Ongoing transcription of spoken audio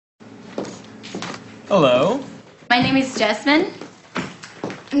Hello. My name is Jasmine.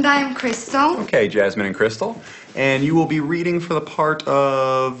 And I am Crystal. Okay, Jasmine and Crystal. And you will be reading for the part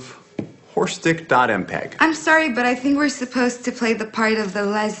of Horstick.mpeg. I'm sorry, but I think we're supposed to play the part of the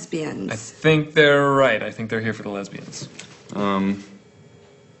lesbians. I think they're right. I think they're here for the lesbians.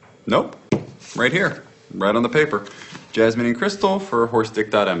 Nope. Right here. Right on the paper. Jasmine and Crystal for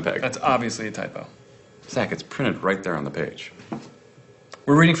Horstick.mpeg. That's obviously a typo. Zach, it's printed right there on the page.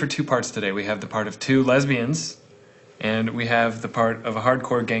 We're reading for two parts today. We have the part of two lesbians, and we have the part of a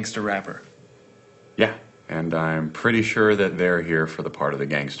hardcore gangster rapper. Yeah, and I'm pretty sure that they're here for the part of the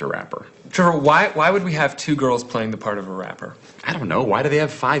gangster rapper. Trevor, why would we have two girls playing the part of a rapper? I don't know. Why do they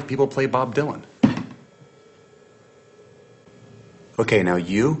have 5 people play Bob Dylan? Okay, now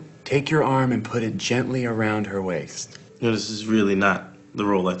you take your arm and put it gently around her waist. You know, this is really not the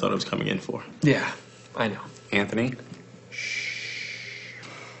role I thought I was coming in for. Yeah, I know. Anthony, shh.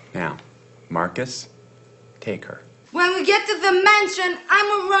 Now, Marcus, take her. When we get to the mansion,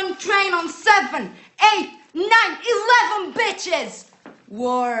 I'ma run train on 7, 8, 9, 11 bitches!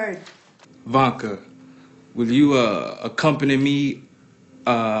 Word. Vanka, will you accompany me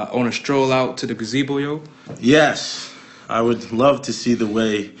on a stroll out to the gazebo, yo? Yes, I would love to see the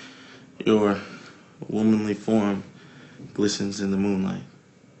way your womanly form glistens in the moonlight.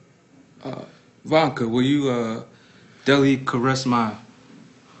 Vanka, will you deli caress my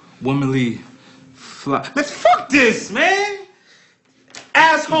womanly fly? Man, fuck this, man!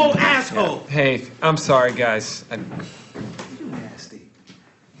 Asshole, asshole! Hey, I'm sorry, guys. You nasty.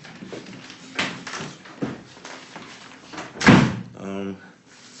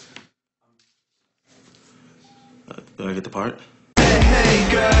 Do I get the part?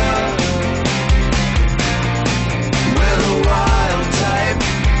 Hey, girl.